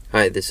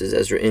Hi, this is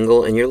Ezra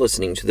Engel, and you're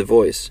listening to The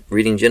Voice,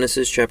 reading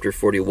Genesis chapter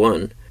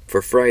 41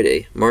 for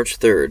Friday, March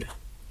 3rd.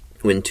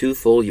 When 2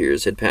 full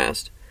years had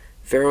passed,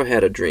 Pharaoh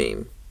had a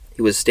dream.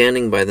 He was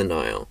standing by the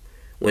Nile,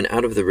 when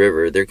out of the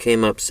river there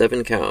came up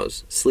 7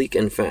 cows, sleek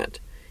and fat,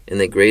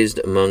 and they grazed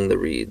among the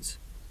reeds.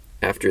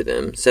 After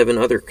them 7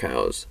 other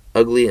cows,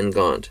 ugly and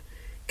gaunt,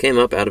 came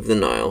up out of the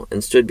Nile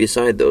and stood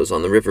beside those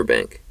on the river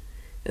bank.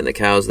 And the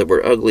cows that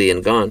were ugly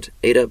and gaunt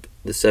ate up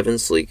the 7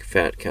 sleek,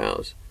 fat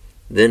cows.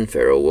 Then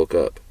Pharaoh woke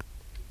up.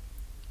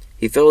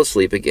 He fell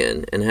asleep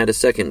again and had a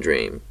second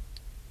dream.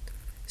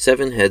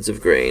 7 heads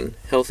of grain,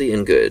 healthy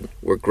and good,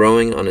 were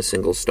growing on a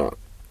single stalk.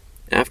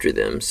 After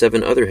them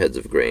 7 other heads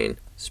of grain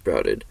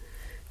sprouted,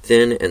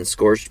 thin and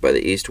scorched by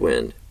the east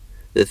wind.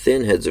 The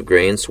thin heads of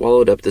grain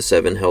swallowed up the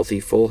 7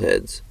 healthy full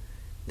heads.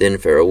 Then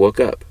Pharaoh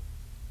woke up.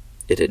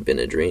 It had been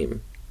a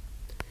dream.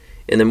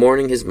 In the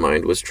morning his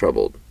mind was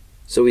troubled,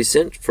 so he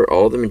sent for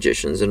all the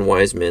magicians and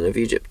wise men of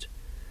Egypt.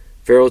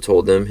 Pharaoh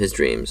told them his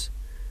dreams,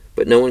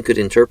 but no one could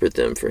interpret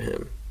them for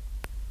him.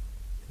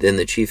 Then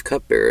the chief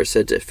cupbearer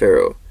said to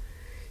Pharaoh,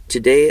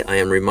 "Today I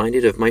am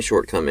reminded of my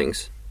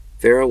shortcomings.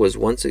 Pharaoh was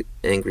once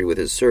angry with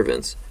his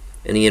servants,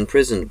 and he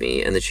imprisoned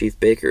me and the chief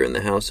baker in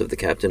the house of the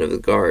captain of the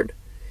guard.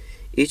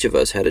 Each of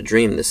us had a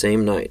dream the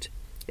same night,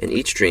 and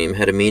each dream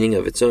had a meaning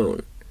of its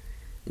own.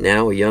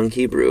 Now a young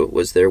Hebrew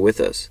was there with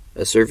us,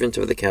 a servant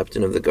of the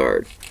captain of the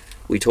guard.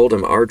 We told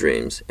him our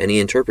dreams, and he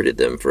interpreted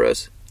them for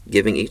us,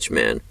 giving each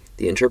man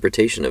the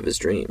interpretation of his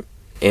dream.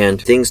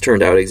 And things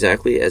turned out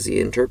exactly as he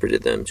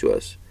interpreted them to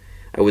us.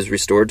 I was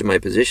restored to my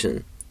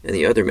position, and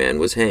the other man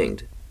was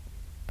hanged."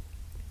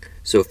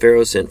 So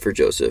Pharaoh sent for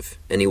Joseph,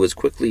 and he was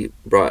quickly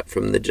brought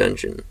from the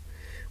dungeon.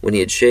 When he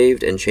had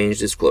shaved and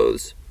changed his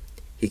clothes,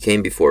 he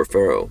came before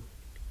Pharaoh.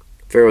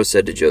 Pharaoh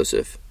said to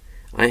Joseph,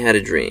 "I had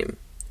a dream,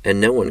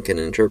 and no one can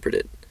interpret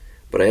it.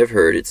 But I have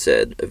heard it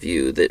said of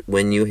you that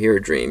when you hear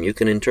a dream you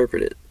can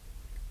interpret it."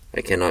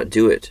 "I cannot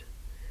do it,"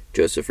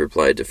 Joseph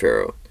replied to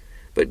Pharaoh,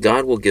 "but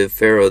God will give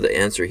Pharaoh the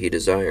answer he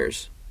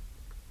desires."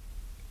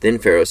 Then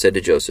Pharaoh said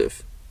to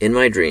Joseph, "In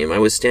my dream I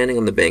was standing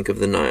on the bank of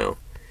the Nile,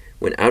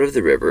 when out of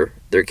the river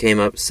there came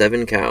up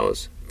 7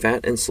 cows,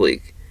 fat and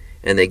sleek,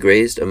 and they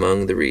grazed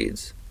among the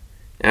reeds.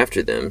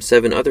 After them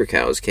 7 other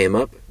cows came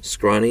up,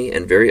 scrawny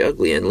and very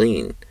ugly and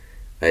lean.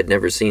 I had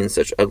never seen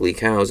such ugly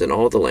cows in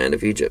all the land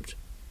of Egypt.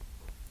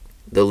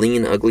 The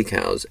lean, ugly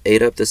cows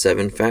ate up the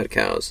 7 fat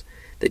cows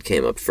that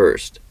came up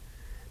first.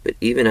 But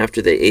even after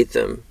they ate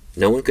them,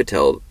 no one could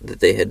tell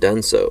that they had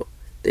done so.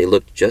 They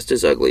looked just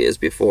as ugly as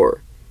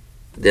before.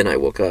 Then I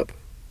woke up.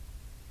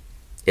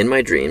 In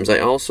my dreams I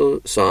also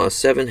saw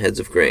 7 heads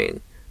of grain,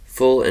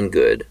 full and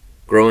good,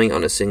 growing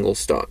on a single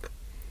stalk.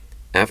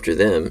 After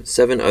them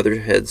 7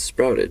 other heads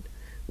sprouted,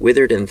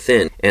 withered and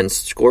thin, and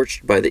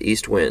scorched by the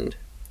east wind.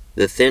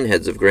 The thin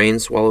heads of grain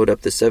swallowed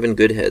up the 7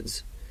 good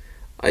heads.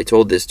 I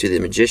told this to the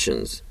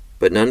magicians,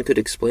 but none could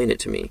explain it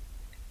to me."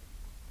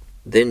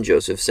 Then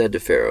Joseph said to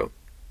Pharaoh,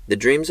 "The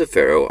dreams of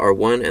Pharaoh are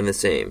one and the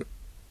same.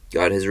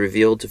 God has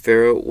revealed to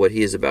Pharaoh what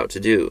he is about to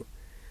do.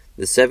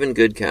 The 7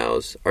 good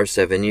cows are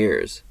 7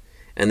 years,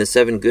 and the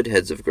 7 good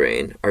heads of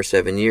grain are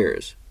 7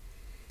 years.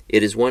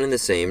 It is one and the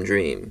same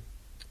dream.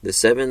 The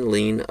 7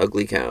 lean,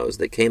 ugly cows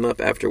that came up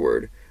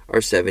afterward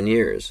are 7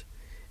 years,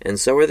 and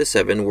so are the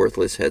 7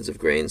 worthless heads of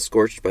grain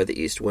scorched by the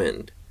east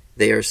wind.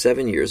 They are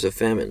 7 years of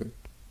famine.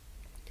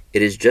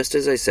 It is just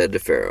as I said to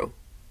Pharaoh.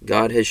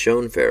 God has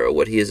shown Pharaoh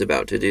what he is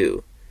about to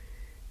do.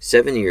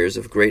 7 years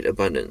of great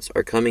abundance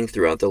are coming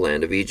throughout the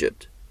land of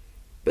Egypt,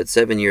 but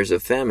 7 years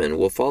of famine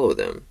will follow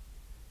them.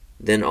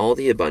 Then all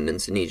the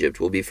abundance in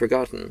Egypt will be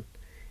forgotten,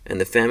 and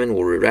the famine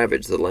will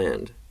ravage the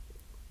land.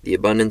 The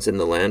abundance in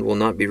the land will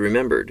not be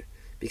remembered,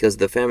 because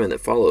the famine that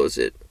follows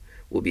it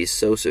will be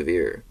so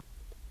severe.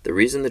 The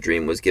reason the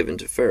dream was given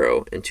to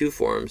Pharaoh in 2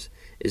 forms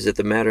is that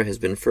the matter has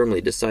been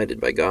firmly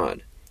decided by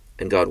God,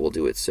 and God will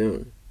do it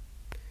soon.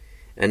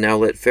 And now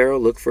let Pharaoh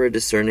look for a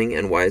discerning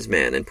and wise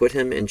man and put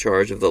him in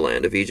charge of the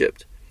land of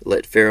Egypt.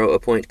 Let Pharaoh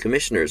appoint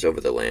commissioners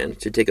over the land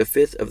to take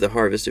 1/5 of the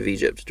harvest of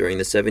Egypt during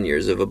the 7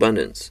 years of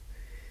abundance.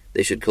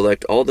 They should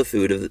collect all the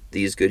food of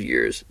these good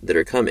years that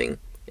are coming,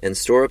 and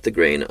store up the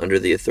grain under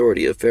the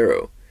authority of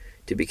Pharaoh,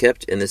 to be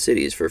kept in the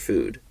cities for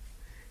food.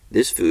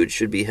 This food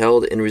should be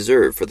held in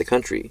reserve for the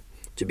country,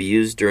 to be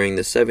used during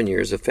the 7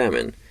 years of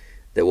famine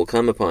that will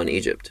come upon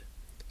Egypt,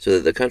 so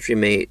that the country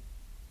may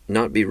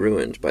not be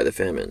ruined by the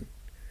famine."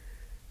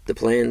 The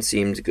plan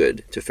seemed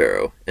good to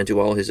Pharaoh and to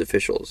all his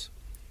officials.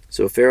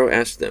 So Pharaoh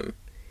asked them,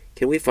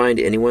 "Can we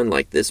find anyone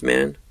like this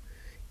man,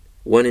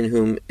 one in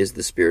whom is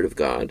the Spirit of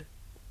God?"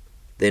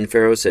 Then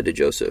Pharaoh said to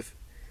Joseph,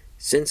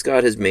 "Since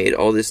God has made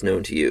all this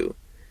known to you,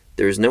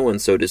 there is no one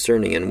so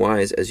discerning and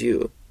wise as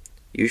you.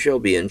 You shall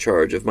be in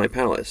charge of my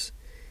palace,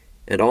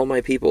 and all my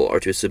people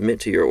are to submit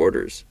to your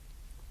orders.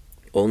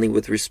 Only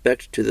with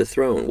respect to the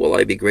throne will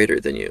I be greater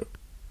than you."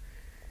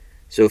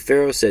 So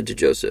Pharaoh said to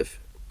Joseph,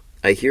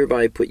 "I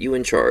hereby put you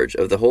in charge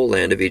of the whole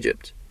land of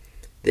Egypt."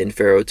 Then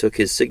Pharaoh took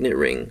his signet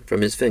ring from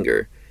his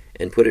finger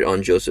and put it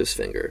on Joseph's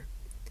finger.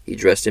 He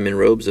dressed him in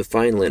robes of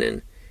fine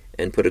linen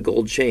and put a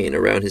gold chain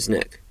around his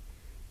neck.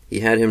 He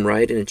had him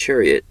ride in a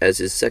chariot as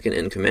his second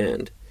in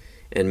command,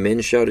 and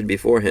men shouted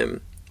before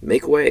him,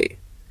 "Make way!"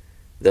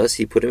 Thus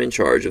he put him in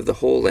charge of the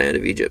whole land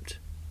of Egypt.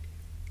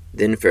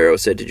 Then Pharaoh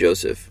said to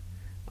Joseph,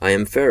 "I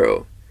am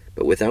Pharaoh,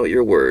 but without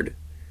your word,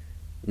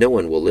 no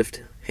one will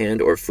lift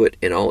hand or foot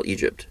in all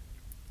Egypt."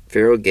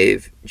 Pharaoh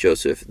gave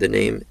Joseph the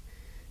name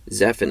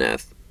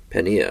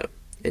Zaphenath-Paneah,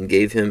 and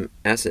gave him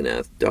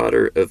Asenath,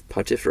 daughter of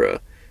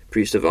Potiphera,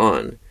 priest of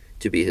On,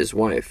 to be his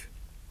wife.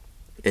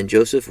 And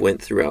Joseph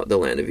went throughout the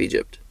land of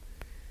Egypt.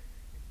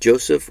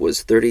 Joseph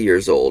was 30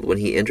 years old when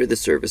he entered the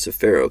service of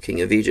Pharaoh,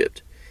 king of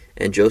Egypt,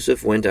 and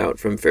Joseph went out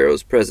from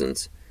Pharaoh's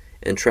presence,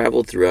 and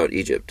traveled throughout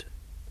Egypt.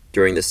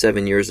 During the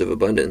 7 years of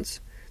abundance,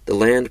 the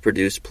land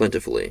produced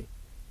plentifully.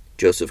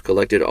 Joseph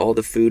collected all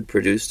the food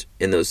produced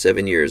in those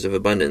 7 years of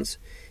abundance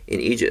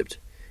in Egypt,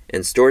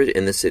 and stored it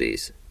in the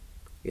cities.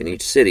 In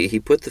each city he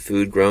put the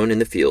food grown in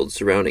the fields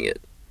surrounding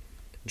it.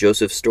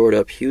 Joseph stored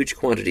up huge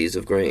quantities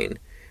of grain,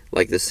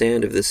 like the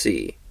sand of the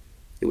sea.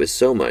 It was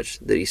so much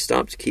that he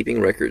stopped keeping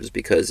records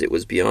because it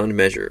was beyond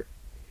measure.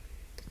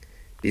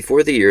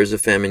 Before the years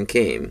of famine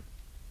came,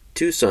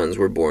 2 sons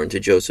were born to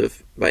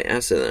Joseph by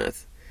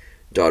Asenath,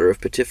 daughter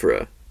of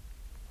Potiphera,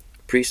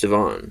 priest of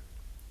On.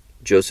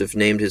 Joseph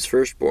named his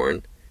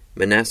firstborn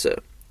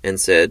Manasseh, and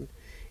said,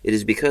 "It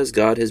is because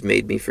God has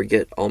made me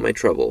forget all my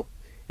trouble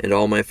and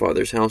all my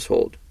father's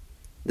household."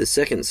 The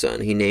second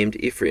son he named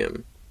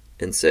Ephraim,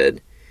 and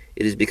said,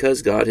 "It is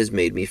because God has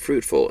made me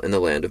fruitful in the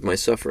land of my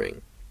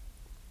suffering."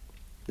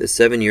 The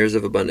 7 years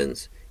of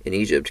abundance in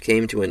Egypt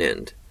came to an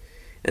end,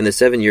 and the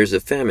 7 years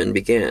of famine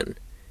began,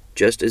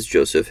 just as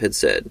Joseph had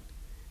said.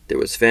 There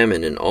was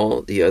famine in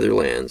all the other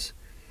lands,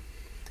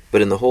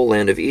 but in the whole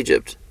land of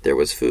Egypt there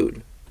was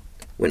food.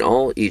 When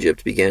all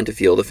Egypt began to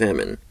feel the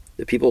famine,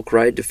 the people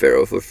cried to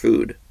Pharaoh for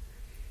food.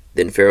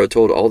 Then Pharaoh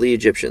told all the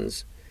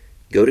Egyptians,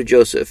 "Go to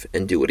Joseph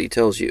and do what he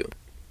tells you."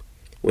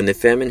 When the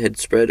famine had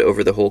spread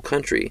over the whole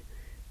country,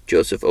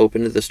 Joseph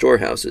opened the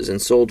storehouses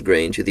and sold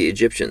grain to the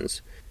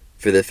Egyptians,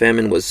 for the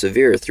famine was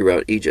severe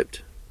throughout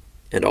Egypt.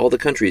 And all the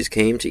countries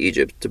came to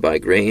Egypt to buy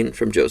grain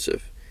from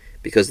Joseph,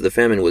 because the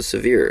famine was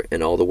severe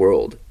in all the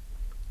world.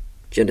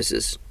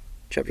 Genesis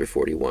chapter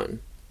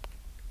 41.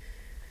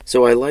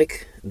 So I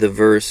like the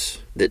verse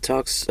that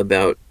talks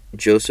about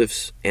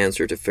Joseph's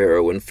answer to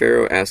Pharaoh when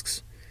Pharaoh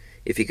asks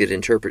if he could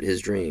interpret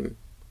his dream.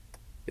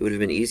 It would have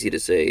been easy to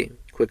say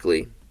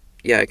quickly,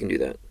 "Yeah, I can do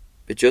that."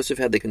 But Joseph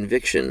had the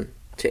conviction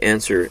to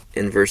answer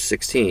in verse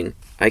 16,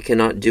 "I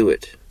cannot do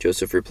it,"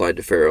 Joseph replied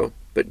to Pharaoh,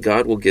 "but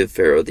God will give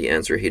Pharaoh the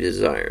answer he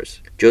desires."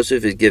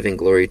 Joseph is giving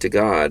glory to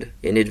God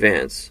in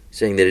advance,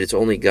 saying that it's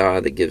only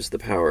God that gives the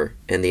power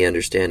and the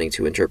understanding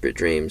to interpret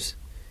dreams.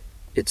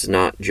 It's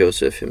not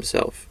Joseph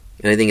himself.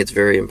 And I think it's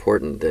very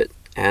important that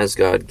as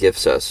God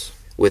gifts us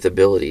with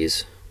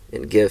abilities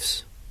and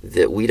gifts,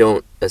 that we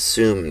don't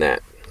assume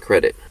that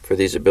credit for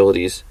these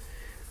abilities,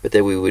 but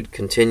that we would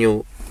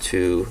continue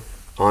to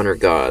honor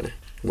God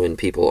when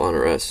people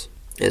honor us,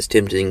 as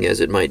tempting as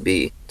it might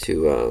be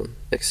to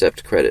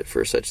accept credit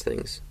for such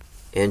things.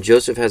 And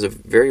Joseph has a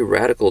very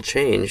radical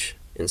change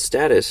in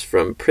status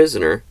from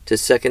prisoner to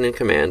second in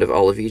command of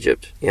all of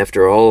Egypt.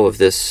 After all of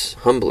this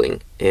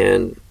humbling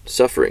and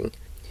suffering,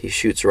 he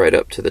shoots right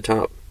up to the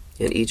top.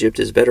 And Egypt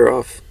is better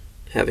off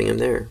having him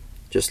there,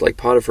 just like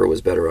Potiphar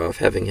was better off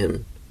having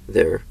him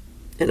there.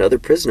 And other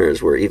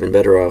prisoners were even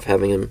better off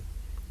having him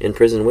in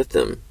prison with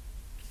them.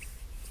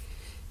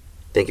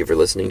 Thank you for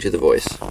listening to The Voice.